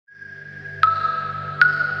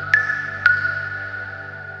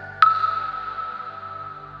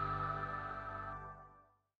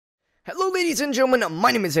Hello ladies and gentlemen,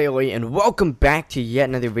 my name is Ailey and welcome back to yet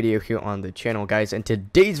another video here on the channel, guys. In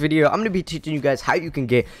today's video, I'm going to be teaching you guys how you can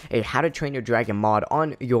get a How to Train Your Dragon mod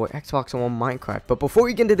on your Xbox One Minecraft. But before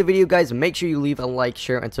we get into the video, guys, make sure you leave a like,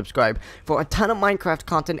 share, and subscribe for a ton of Minecraft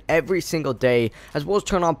content every single day, as well as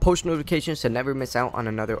turn on post notifications to never miss out on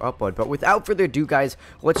another upload. But without further ado, guys,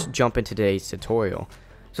 let's jump into today's tutorial.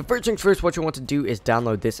 So first things first, what you want to do is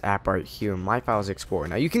download this app right here, My Files Explorer.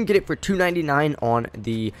 Now you can get it for $2.99 on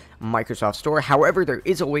the Microsoft Store. However, there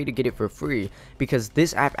is a way to get it for free because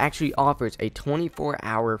this app actually offers a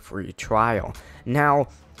 24-hour free trial. Now,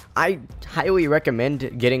 I highly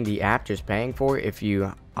recommend getting the app, just paying for it if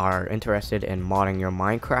you are interested in modding your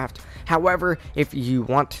Minecraft. However, if you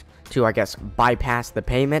want to, I guess, bypass the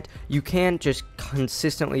payment, you can just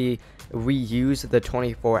consistently reuse the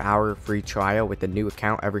 24-hour free trial with the new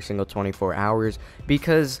account every single 24 hours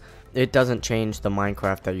because it doesn't change the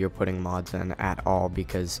Minecraft that you're putting mods in at all,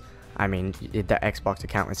 because I mean the Xbox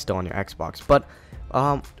account is still on your Xbox. But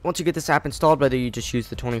once you get this app installed, whether you just use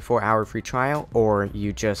the 24-hour free trial or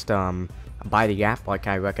you just buy the app like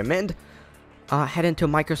I recommend, head into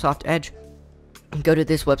Microsoft Edge and go to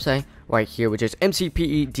this website right here, which is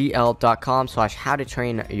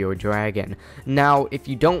mcpedl.com/howtotrainyourdragon. Now, if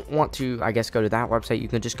you don't want to, I guess, go to that website, you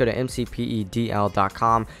can just go to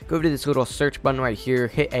mcpedl.com, go to this little search button right here,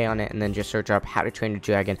 hit A on it, and then just search up How to Train Your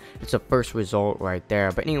Dragon. It's the first result right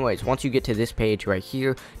there. But anyways, once you get to this page right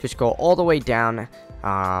here, just go all the way down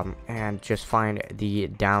and just find the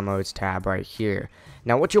downloads tab right here.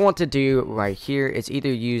 Now, what you want to do right here is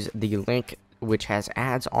either use the link which has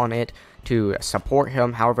ads on it to support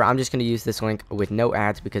him. However, I'm just going to use this link with no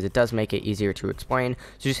ads because it does make it easier to explain.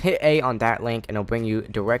 So just hit A on that link and it'll bring you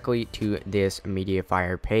directly to this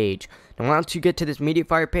MediaFire page. And once you get to this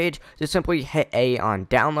MediaFire page, just simply hit A on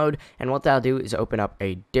download, and what that'll do is open up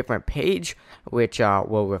a different page, which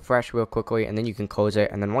will refresh real quickly, and then you can close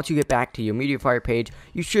it. And then once you get back to your MediaFire page,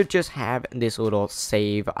 you should just have this little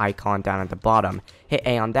save icon down at the bottom. Hit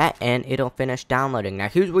A on that and it'll finish downloading. Now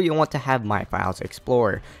here's where you want to have My Files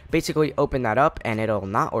Explorer. Basically open that up and it'll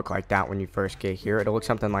not look like that when you first get here. It'll look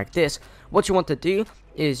something like this. What you want to do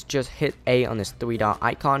is just hit A on this three-dot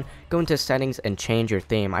icon, go into settings and change your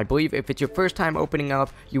theme. I believe if it's your first time opening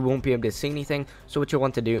up, you won't be able to see anything, so what you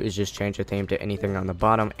want to do is just change the theme to anything on the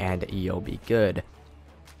bottom and you'll be good.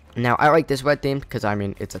 Now, I like this red theme because, I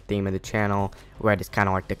mean, it's a theme of the channel. Red is kind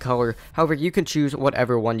of like the color. However, you can choose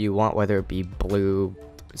whatever one you want, whether it be blue,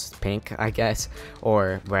 pink, I guess,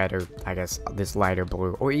 or red, or I guess this lighter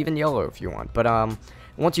blue, or even yellow if you want. But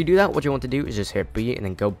once you do that, what you want to do is just hit B and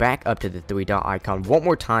then go back up to the three-dot icon one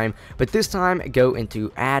more time, but this time go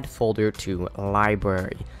into Add Folder to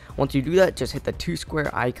Library. Once you do that, just hit the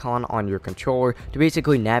two-square icon on your controller to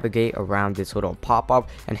basically navigate around this little pop-up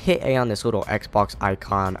and hit A on this little Xbox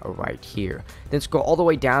icon right here. Then scroll all the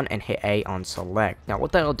way down and hit A on Select. Now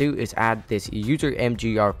what that'll do is add this user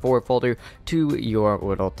MGR4 folder to your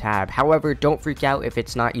little tab. However, don't freak out if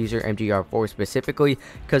it's not user MGR4 specifically,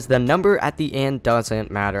 because the number at the end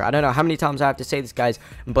doesn't matter. I don't know how many times I have to say this, guys,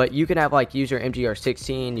 but you can have like user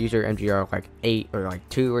MGR16, user MGR like 8 or like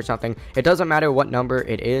 2 or something. It doesn't matter what number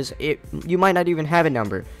it is. You might not even have a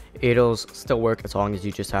number. It'll still work as long as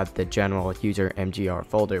you just have the general user MGR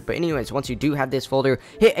folder. But anyways, once you do have this folder,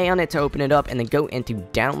 hit A on it to open it up and then go into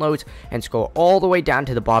downloads and scroll all the way down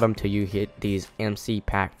to the bottom till you hit these MC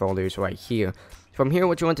pack folders right here. From here,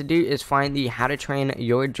 what you want to do is find the How to Train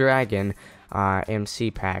Your Dragon MC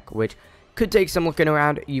pack, which could take some looking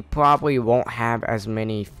around. You probably won't have as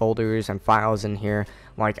many folders and files in here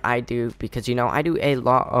like I do, because, you know, I do a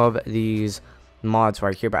lot of these mods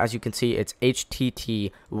right here, but as you can see, it's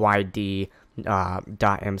httyd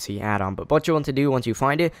 .mc add-on. But what you want to do once you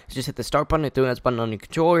find it is just hit the start button, the button on your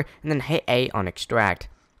controller, and then hit A on extract.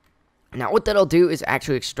 Now what that'll do is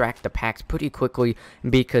actually extract the packs pretty quickly,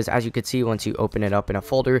 because as you can see, once you open it up in a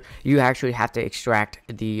folder, you actually have to extract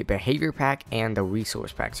the behavior pack and the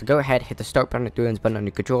resource pack. So go ahead, hit the start button, the button on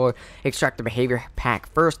your controller, extract the behavior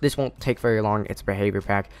pack first. This won't take very long. It's a behavior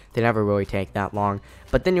pack. They never really take that long.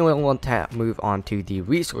 But then you'll want to move on to the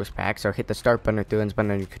resource pack. So hit the start button, the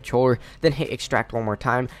button on your controller, then hit extract one more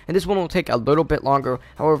time. And this one will take a little bit longer.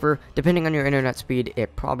 However, depending on your internet speed,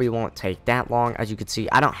 it probably won't take that long. As you can see,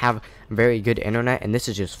 I don't have very good internet, and this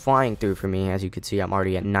is just flying through for me. As you can see, I'm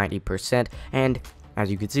already at 90%, and as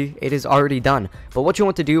you can see, it is already done. But what you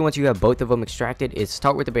want to do once you have both of them extracted is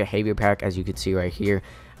start with the behavior pack, as you can see right here.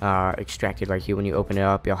 Extracted right here. When you open it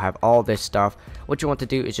up, you'll have all this stuff. What you want to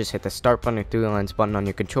do is just hit the start button or 3 lines button on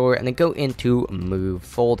your controller and then go into move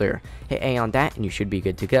folder. Hit A on that and you should be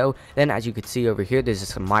good to go. Then as you can see over here, there's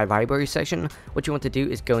this my library section. What you want to do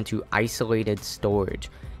is go into isolated storage.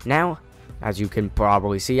 Now, as you can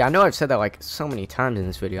probably see, I know I've said that like so many times in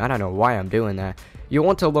this video, I don't know why I'm doing that. You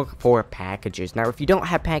want to look for packages. Now, if you don't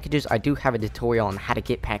have packages, I do have a tutorial on how to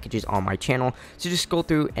get packages on my channel. So just scroll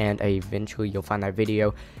through and eventually you'll find that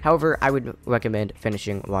video. However, I would recommend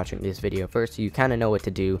finishing watching this video first so you kind of know what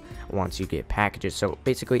to do once you get packages. So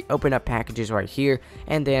basically open up packages right here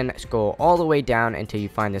and then scroll all the way down until you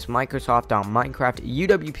find this Microsoft.Minecraft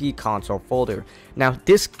UWP console folder. Now,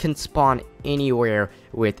 this can spawn anywhere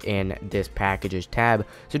within this packages tab,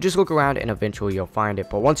 so just look around and eventually you'll find it.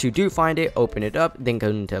 But once you do find it, open it up, then go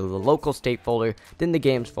into the local state folder, then the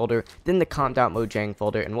games folder, then the comp.mojang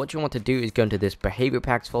folder, and what you want to do is go into this behavior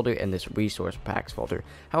packs folder and this resource packs folder.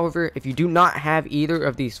 However, if you do not have either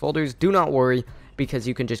of these folders, do not worry, because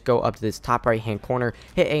you can just go up to this top right hand corner,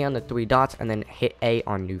 hit A on the 3 dots, and then hit A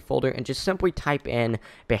on new folder, and just simply type in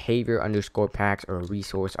behavior_packs or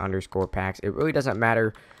resource_packs. It really doesn't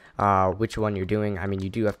matter which one you're doing. I mean, you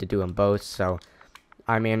do have to do them both, so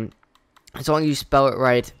I mean, as long as you spell it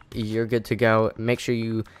right, you're good to go. Make sure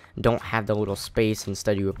you don't have the little space,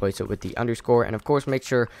 instead you replace it with the underscore, and of course make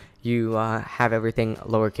sure you have everything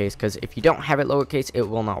lowercase, because if you don't have it lowercase, it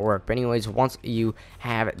will not work. But anyways, once you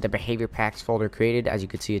have the behavior packs folder created, as you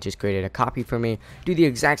can see, it just created a copy for me. Do the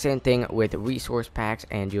exact same thing with resource packs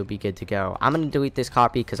and you'll be good to go. I'm going to delete this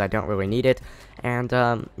copy because I don't really need it. And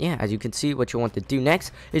yeah, as you can see, what you want to do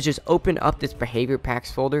next is just open up this behavior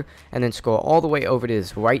packs folder and then scroll all the way over to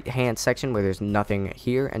this right hand section where there's nothing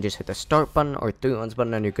here, and just hit the start button or 3 lines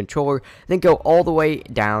button on your controller, then go all the way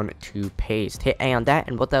down to paste. Hit A on that,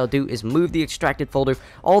 and what that'll do is move the extracted folder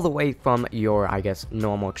all the way from your, I guess,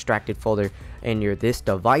 normal extracted folder in your this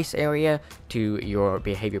device area to your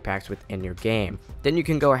behavior packs within your game. Then you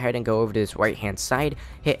can go ahead and go over to this right hand side,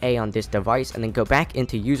 hit A on this device, and then go back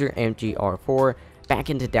into user mgr4, back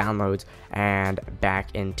into downloads, and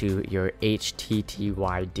back into your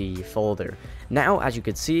httyd folder. Now, as you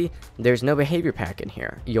can see, there's no behavior pack in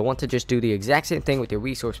here. You'll want to just do the exact same thing with your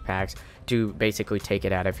resource packs to basically take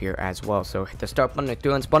it out of here as well. So hit the start button or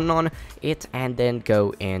 3 lines button on it, and then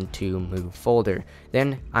go into move folder.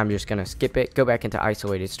 Then I'm just gonna skip it, go back into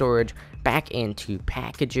isolated storage, back into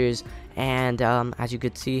packages, and as you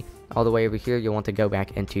can see, all the way over here, you'll want to go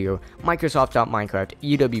back into your Microsoft.Minecraft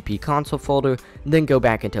UWP console folder, then go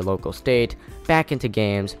back into local state, back into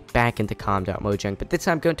games, back into com.mojang, but this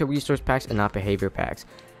time go into resource packs and not behavior packs.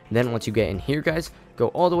 Then once you get in here, guys, go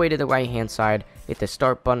all the way to the right hand side, hit the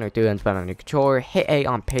start button or 3 lines button on your controller, hit A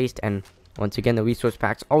on paste, and once again, the resource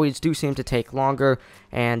packs always do seem to take longer,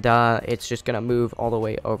 and it's just gonna move all the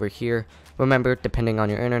way over here. Remember, depending on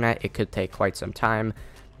your internet, it could take quite some time,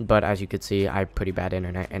 but as you can see, I have pretty bad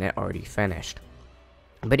internet and it already finished.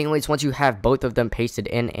 But anyways, once you have both of them pasted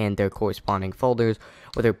in and their corresponding folders,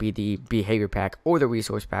 whether it be the behavior pack or the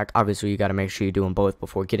resource pack, obviously you got to make sure you do them both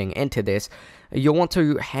before getting into this. You'll want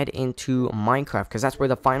to head into Minecraft, because that's where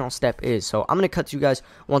the final step is. So I'm going to cut to you guys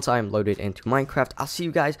once I am loaded into Minecraft. I'll see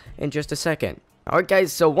you guys in just a second. Alright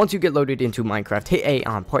guys, so once you get loaded into Minecraft, hit A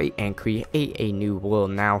on play and create a new world.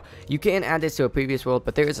 Now, you can add this to a previous world,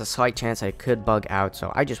 but there is a slight chance it could bug out,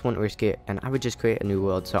 so I just wouldn't risk it, and I would just create a new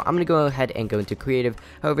world. So I'm going to go ahead and go into creative.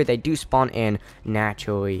 However, they do spawn in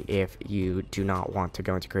naturally if you do not want to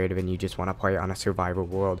go into creative and you just want to play on a survival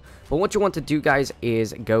world. But what you want to do, guys,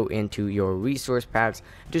 is go into your resource packs,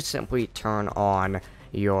 just simply turn on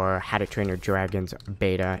your How to Train Your Dragons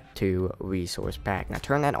beta to resource pack. Now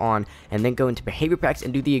turn that on and then go into behavior packs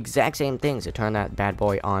and do the exact same thing. So turn that bad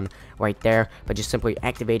boy on right there, but just simply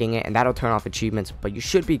activating it, and that'll turn off achievements, but you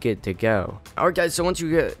should be good to go. Alright guys, so once you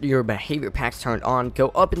get your behavior packs turned on, go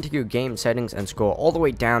up into your game settings and scroll all the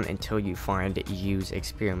way down until you find use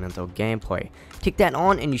experimental gameplay. Tick that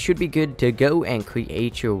on and you should be good to go and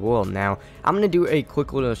create your world. Now I'm going to do a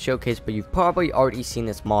quick little showcase, but you've probably already seen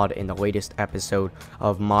this mod in the latest episode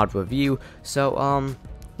of mod review, so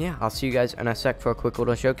yeah, I'll see you guys in a sec for a quick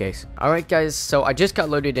little showcase. Alright guys, so I just got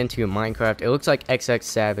loaded into Minecraft. It looks like XX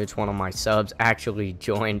Savage, one of my subs, actually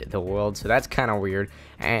joined the world, so that's kind of weird.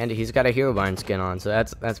 And he's got a Herobrine skin on, so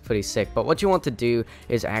that's pretty sick. But what you want to do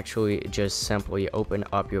is actually just simply open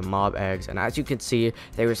up your mob eggs, and as you can see,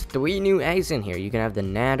 there's 3 new eggs in here. You can have the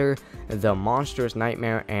Natter, the Monstrous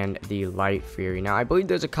Nightmare, and the Light Fury. Now I believe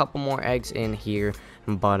there's a couple more eggs in here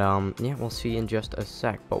But yeah, we'll see in just a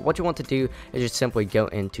sec. But what you want to do is just simply go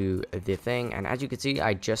into the thing, and as you can see,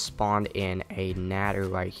 I just spawned in a natter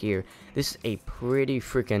right here. This is a pretty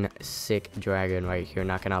freaking sick dragon right here,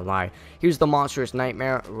 not gonna lie. Here's the monstrous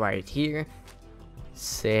nightmare right here.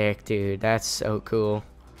 Sick, dude. That's so cool.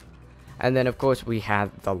 And then of course we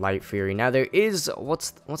have the Light Fury. Now there is,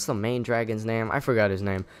 what's the main dragon's name? I forgot his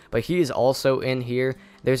name, but he is also in here.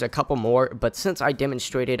 There's a couple more, but since I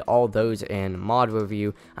demonstrated all those in mod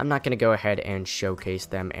review, I'm not going to go ahead and showcase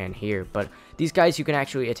them in here. But these guys you can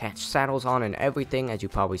actually attach saddles on and everything, as you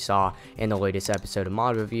probably saw in the latest episode of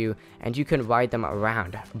mod review, and you can ride them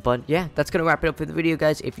around. But yeah, that's going to wrap it up for the video,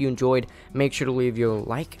 guys. If you enjoyed, make sure to leave your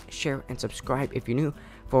like, share, and subscribe if you're new,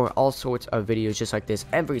 for all sorts of videos just like this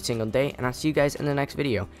every single day, and I'll see you guys in the next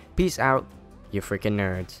video. Peace out, you freaking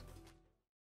nerds.